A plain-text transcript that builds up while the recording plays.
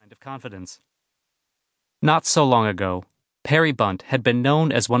self-confidence. Not so long ago, Perry Bunt had been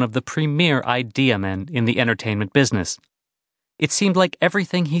known as one of the premier idea men in the entertainment business. It seemed like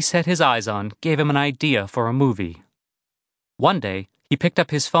everything he set his eyes on gave him an idea for a movie. One day, he picked up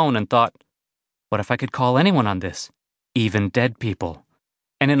his phone and thought, what if I could call anyone on this? Even dead people.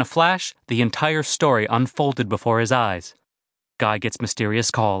 And in a flash, the entire story unfolded before his eyes. Guy gets mysterious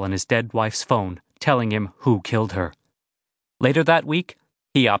call on his dead wife's phone, telling him who killed her. Later that week,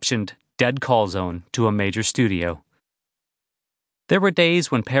 he optioned Dead Call Zone to a major studio. There were days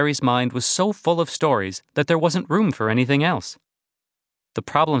when Perry's mind was so full of stories that there wasn't room for anything else. The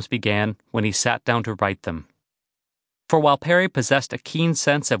problems began when he sat down to write them. For while Perry possessed a keen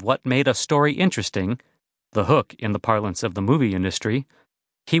sense of what made a story interesting, the hook in the parlance of the movie industry,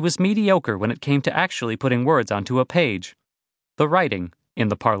 he was mediocre when it came to actually putting words onto a page, the writing in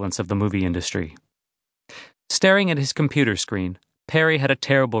the parlance of the movie industry. Staring at his computer screen, Perry had a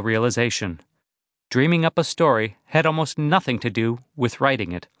terrible realization. Dreaming up a story had almost nothing to do with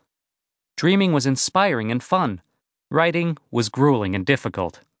writing it. Dreaming was inspiring and fun. Writing was grueling and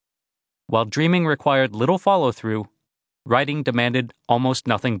difficult. While dreaming required little follow-through, writing demanded almost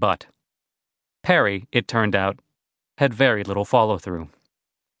nothing but. Perry, it turned out, had very little follow-through.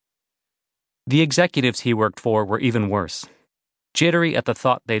 The executives he worked for were even worse. Jittery at the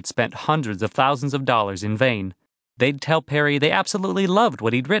thought they'd spent hundreds of thousands of dollars in vain, they'd tell Perry they absolutely loved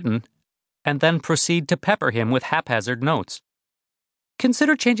what he'd written, and then proceed to pepper him with haphazard notes.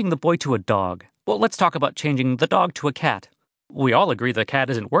 Consider changing the boy to a dog. Well, let's talk about changing the dog to a cat. We all agree the cat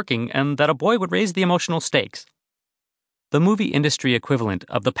isn't working and that a boy would raise the emotional stakes. The movie industry equivalent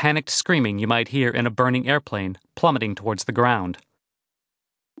of the panicked screaming you might hear in a burning airplane plummeting towards the ground.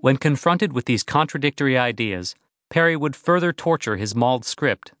 When confronted with these contradictory ideas, Perry would further torture his mauled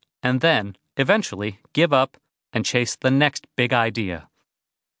script and then, eventually, give up and chase the next big idea.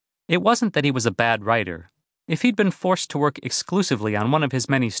 It wasn't that he was a bad writer. If he'd been forced to work exclusively on one of his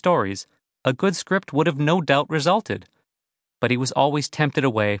many stories, a good script would have no doubt resulted. But he was always tempted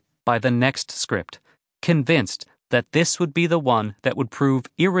away by the next script, convinced that this would be the one that would prove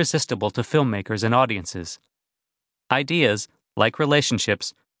irresistible to filmmakers and audiences. Ideas, like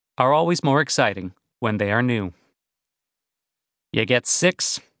relationships, are always more exciting when they are new. You get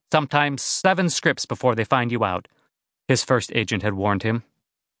 6, sometimes 7 scripts before they find you out, his first agent had warned him.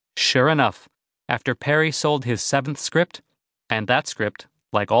 Sure enough, after Perry sold his 7th script, and that script,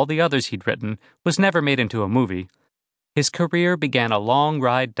 like all the others he'd written, was never made into a movie, his career began a long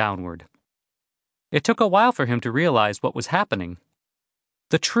ride downward. It took a while for him to realize what was happening.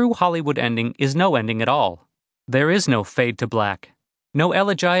 The true Hollywood ending is no ending at all. There is no fade to black, no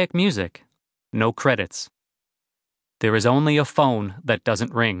elegiac music, no credits. There is only a phone that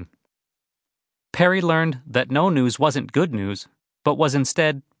doesn't ring. Perry learned that no news wasn't good news, but was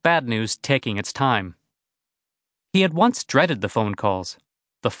instead bad news taking its time. He had once dreaded the phone calls,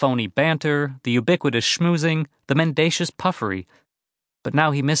 the phony banter, the ubiquitous schmoozing, the mendacious puffery, but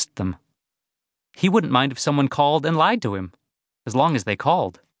now he missed them. He wouldn't mind if someone called and lied to him, as long as they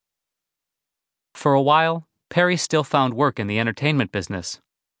called. For a while, Perry still found work in the entertainment business.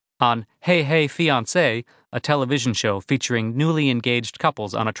 On Hey Hey Fiancé, a television show featuring newly engaged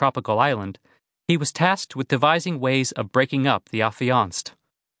couples on a tropical island, he was tasked with devising ways of breaking up the affianced.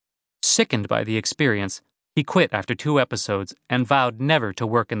 Sickened by the experience, he quit after 2 episodes and vowed never to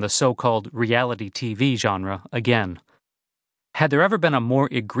work in the so-called reality TV genre again. Had there ever been a more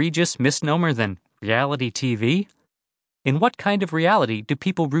egregious misnomer than reality TV? In what kind of reality do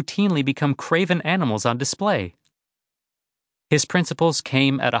people routinely become craven animals on display? His principles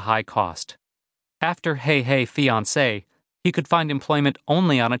came at a high cost. After Hey Hey Fiancé, he could find employment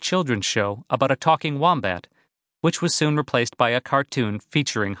only on a children's show about a talking wombat, which was soon replaced by a cartoon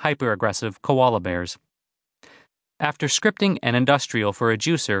featuring hyper-aggressive koala bears. After scripting an industrial for a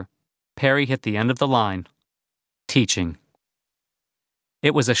juicer, Perry hit the end of the line: teaching.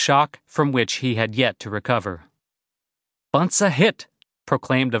 It was a shock from which he had yet to recover. "Bunt's a hit,"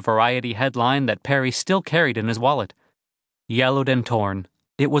 proclaimed a Variety headline that Perry still carried in his wallet. Yellowed and torn,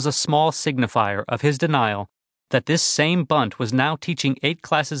 it was a small signifier of his denial that this same Bunt was now teaching 8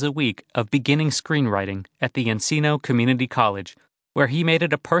 classes a week of beginning screenwriting at the Encino Community College, where he made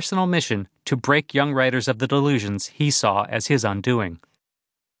it a personal mission to break young writers of the delusions he saw as his undoing.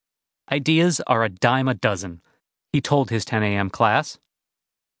 "Ideas are a dime a dozen," he told his 10 a.m. class.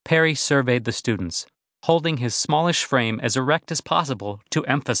 Perry surveyed the students, holding his smallish frame as erect as possible to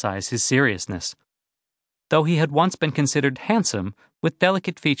emphasize his seriousness. Though he had once been considered handsome, with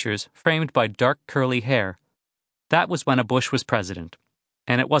delicate features framed by dark curly hair, that was when a Bush was president,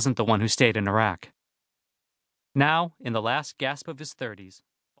 and it wasn't the one who stayed in Iraq. Now, in the last gasp of his 30s,